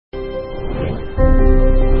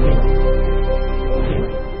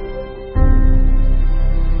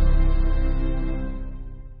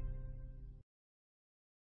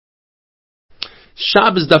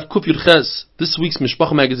Shabbos Daf Kuf Yud Ches. This week's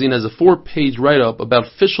Mishpacha magazine has a 4-page write-up about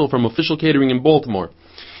Fischl from Official Catering in Baltimore.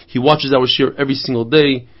 He watches our shir every single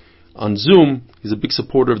day on Zoom. He's a big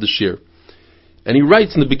supporter of the shir. And he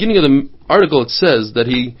writes in the beginning of the article, it says that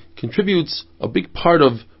he contributes a big part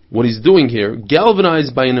of what he's doing here,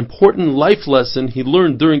 galvanized by an important life lesson he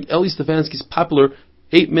learned during Eli Stefansky's popular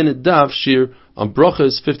 8-minute Daf shir on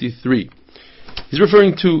Brachas 53. He's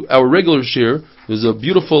referring to our regular shir. There's a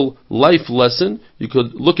beautiful life lesson. You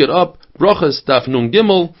could look it up, Brachas Daf Nun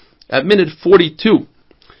Gimel, at minute 42.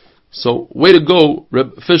 So, way to go,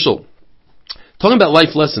 Reb Fischl. Talking about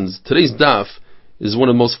life lessons, today's Daf is one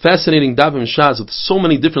of the most fascinating Dafim Shas with so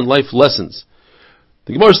many different life lessons.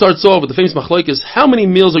 The Gemara starts off with the famous Machlokes, how many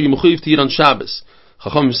meals are you mechuyev to eat on Shabbos?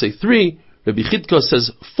 Chachamim say 3, Rabbi Chidka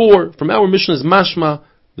says 4, from our Mishnah is mashma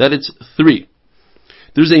that it's 3.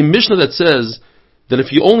 There's a Mishnah that says that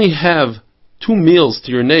if you only have 2 meals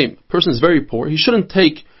to your name, a person is very poor, he shouldn't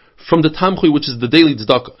take from the tamchui, which is the daily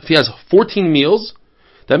tzedakah. If he has 14 meals,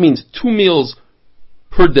 that means 2 meals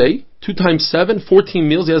per day, 2 times 7, 14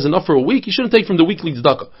 meals, he has enough for a week, he shouldn't take from the weekly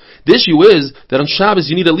tzedakah. The issue is that on Shabbos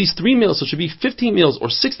you need at least 3 meals, so it should be 15 meals or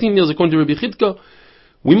 16 meals according to Rabbi Chidka.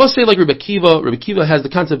 We must say like Rabbi Kiva. Rabbi Kiva has the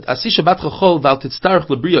concept, Asisha bat chachol val titztarach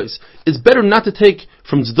lebriyos. It's better not to take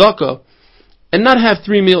from tzedakah and not have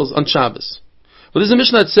 3 meals on Shabbos. But there's a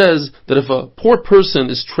Mishnah that says that if a poor person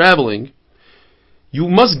is traveling, you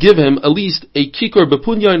must give him at least a kikor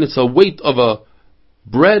bepunyain, it's a weight of a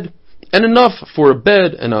bread, and enough for a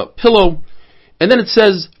bed and a pillow. And then it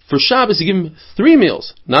says, for Shabbos, you give him 3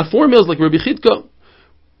 meals, not 4 meals like Rabbi Chidka.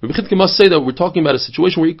 Rabbi Chidka must say that we're talking about a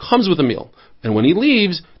situation where he comes with a meal. And when he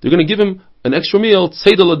leaves, they're going to give him an extra meal,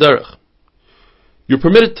 tzedel l'derech. You're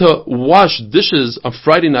permitted to wash dishes on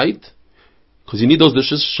Friday night, because you need those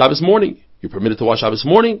dishes Shabbos morning. You're permitted to wash Shabbos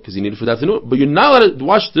morning, because you need it for the afternoon. But you're not allowed to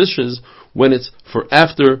wash dishes when it's for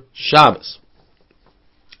after Shabbos.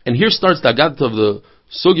 And here starts the agat of the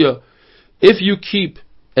sugya. If you keep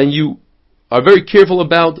and you are very careful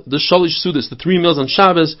about the shalish sudas, the 3 meals on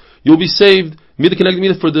Shabbos, you'll be saved mida keneged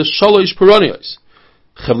mida for the shalish peronios,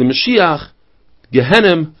 Chavli Mashiach,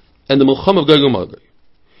 Gehenim, and the Milcham of Gog and Magog.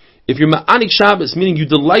 If you're ma'anik Shabbos, meaning you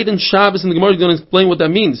delight in Shabbos, and the Gemara is going to explain what that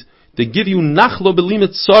means, they give you nachlo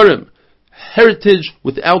belimet tsarim, heritage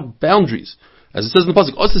without boundaries, as it says in the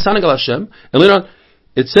pasuk, Os Tisaneg al Hashem, and later on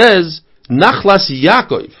it says Nachlas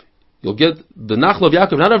Yaakov. You'll get the Nachla of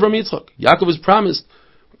Yaakov, not Avram Yitzchak. Yaakov is promised,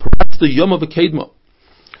 perhaps the Yom of a Kedma.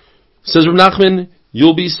 Says Rav Nachman,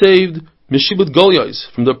 you'll be saved Mishibut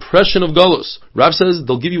Golyos, from the oppression of Golos. Rav says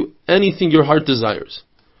they'll give you anything your heart desires.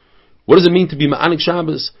 What does it mean to be Ma'anik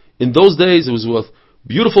Shabbos? In those days it was with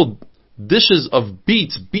beautiful dishes of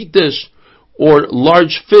beet dish, or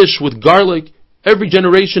large fish with garlic, every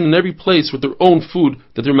generation and every place with their own food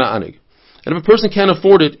that they're Ma'anik. And if a person can't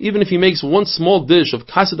afford it, even if he makes one small dish of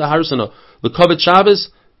kased harsana, the kavet Shabbos,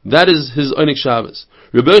 that is his Einik Shabbos.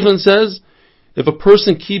 Rebbe Yochanan says, if a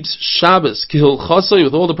person keeps Shabbos kihil chasai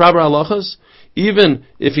with all the proper halachas, even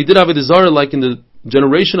if he did have a desire like in the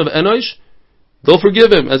generation of Enosh, they'll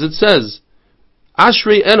forgive him, as it says,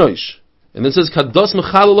 Ashrei Enosh. And then it says kados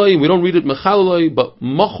mechalaloi. We don't read it mechalaloi, but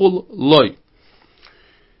machul loi.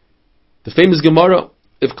 The famous Gemara,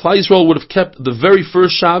 if Klal Yisrael would have kept the very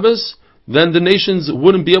first Shabbos, then the nations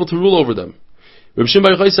wouldn't be able to rule over them. Reb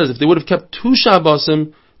Shimon Bar Yochai says if they would have kept 2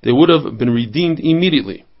 Shabbosim, they would have been redeemed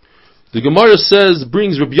immediately. The Gemara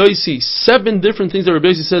brings Rabbi Yossi 7 different things that Rabbi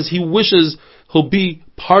Yossi says he wishes he'll be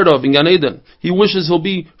part of in Gan Eden. He wishes he'll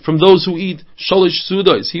be from those who eat shalish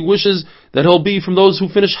sudos. He wishes that he'll be from those who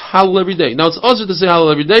finish Hallel every day. Now it's also to say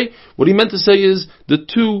Hallel every day. What he meant to say is the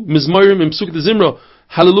 2 Mizmarim in Pesukei Zimra,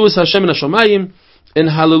 Hallelu es Hashem in Hashamayim, and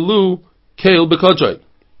Hallelu Keil B'Kodshai.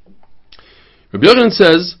 Rabbi Yochanan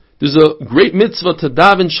says there's a great mitzvah to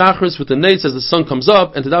daven shachris with the nates as the sun comes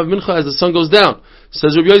up, and to daven mincha as the sun goes down.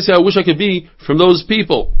 Says Rabbi Yossi, I wish I could be from those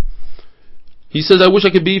people. He says, I wish I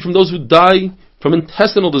could be from those who die from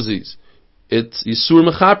intestinal disease. It's Yisur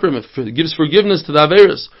Mechaprim, it gives forgiveness to the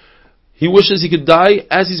Averis. He wishes he could die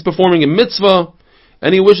as he's performing a mitzvah,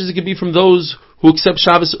 and he wishes he could be from those who accept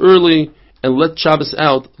Shabbos early and let Shabbos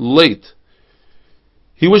out late.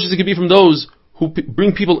 He wishes he could be from those who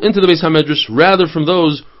bring people into the Beis HaMedrash rather from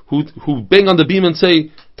those who bang on the beam and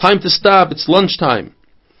say, time to stop, it's lunchtime.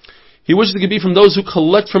 He wishes he could be from those who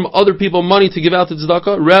collect from other people money to give out to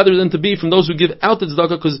tzedakah rather than to be from those who give out to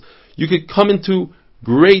tzedakah, because you could come into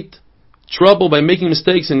great trouble by making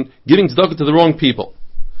mistakes and giving tzedakah to the wrong people.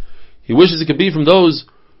 He wishes he could be from those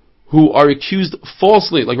who are accused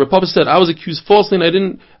falsely. Like Rav Papa said, I was accused falsely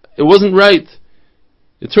and it wasn't right.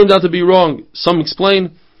 It turned out to be wrong. Some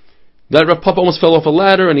explain that Rav Papa almost fell off a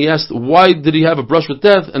ladder, and he asked, why did he have a brush with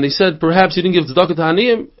death? And they said, perhaps he didn't give tzedakah to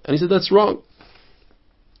Haniyim, and he said, that's wrong.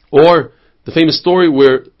 Or the famous story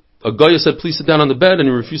where a Goya said, please sit down on the bed, and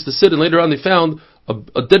he refused to sit, and later on they found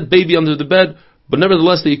a dead baby under the bed, but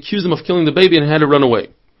nevertheless they accused him of killing the baby and had to run away.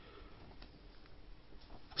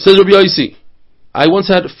 Says Rabbi Yossi, I once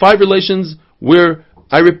had 5 relations where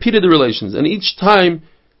I repeated the relations, and each time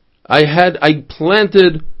I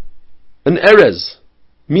planted an erez,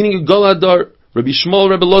 meaning a Goladar, Rabbi Shmuel,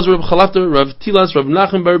 Rabbi Lozer, Rabbi Chalafta, Rabbi Tilas, Rabbi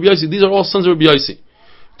Nachman, Rabbi Yossi. These are all sons of Rabbi Yossi.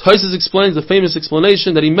 Taisus explains the famous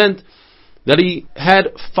explanation that he meant that he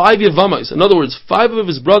had 5 Yavamas. In other words, 5 of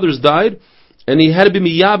his brothers died, and he had to be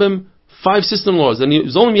miyabim 5 sister-in-laws, and he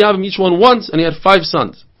was only miyabim each one once, and he had 5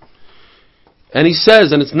 sons. And he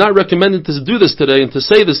says, and it's not recommended to do this today and to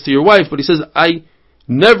say this to your wife, but he says, I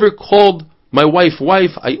never called my wife,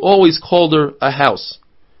 I always called her a house.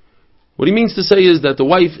 What he means to say is that the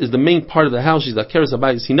wife is the main part of the house, she's the keres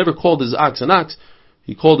habayis. He never called his ox an ox,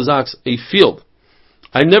 he called his ox a field.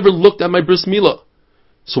 I never looked at my bris milah.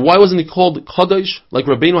 So why wasn't he called Kadosh, like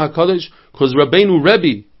Rabbeinu HaKadosh? Because Rabbeinu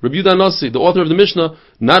Rebbe, Rabbi Yehuda Nasi, the author of the Mishnah,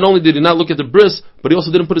 not only did he not look at the bris, but he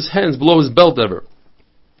also didn't put his hands below his belt ever.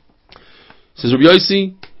 Says Rabbi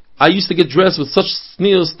Yossi, I used to get dressed with such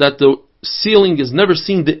sneers that the ceiling is never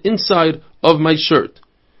seen the inside of my shirt.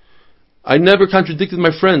 I never contradicted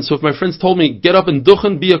my friends, so if my friends told me, get up and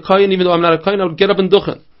duchen, be a kayan, even though I'm not a kayan, I would get up and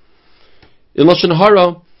duchen. In Lashon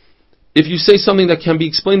Hara, if you say something that can be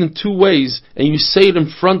explained in 2 ways, and you say it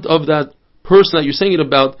in front of that person that you're saying it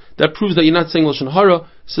about, that proves that you're not saying Lashon Hara.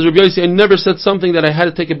 Says Rabbi Yossi, I never said something that I had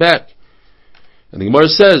to take it back. And the Gemara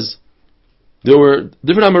says, there were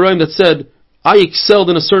different Amoraim that said, I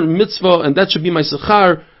excelled in a certain mitzvah, and that should be my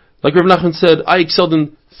sechar. Like Rav Nachman said, I excelled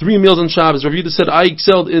in 3 meals on Shabbos. Rav Yehuda said, I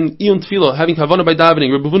excelled in Iyun Tefillah, having Havana by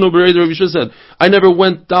davening. Rav Bavunu Bereder, Rav Yishua said, I never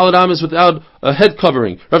went Daled Amos without a head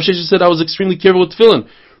covering. Rav Sheshes said, I was extremely careful with tefillin.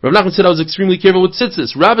 Rav Nachman said, I was extremely careful with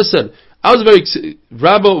tzitzis. Rabba said,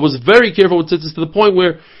 Rabba was very careful with tzitzis to the point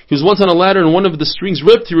where he was once on a ladder and one of the strings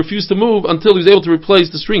ripped. He refused to move until he was able to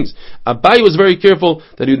replace the strings. Abaye was very careful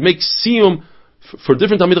that he would make siyum for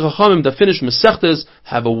different Talmidei Chachamim that finished Masechtes.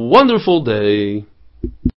 Have a wonderful day.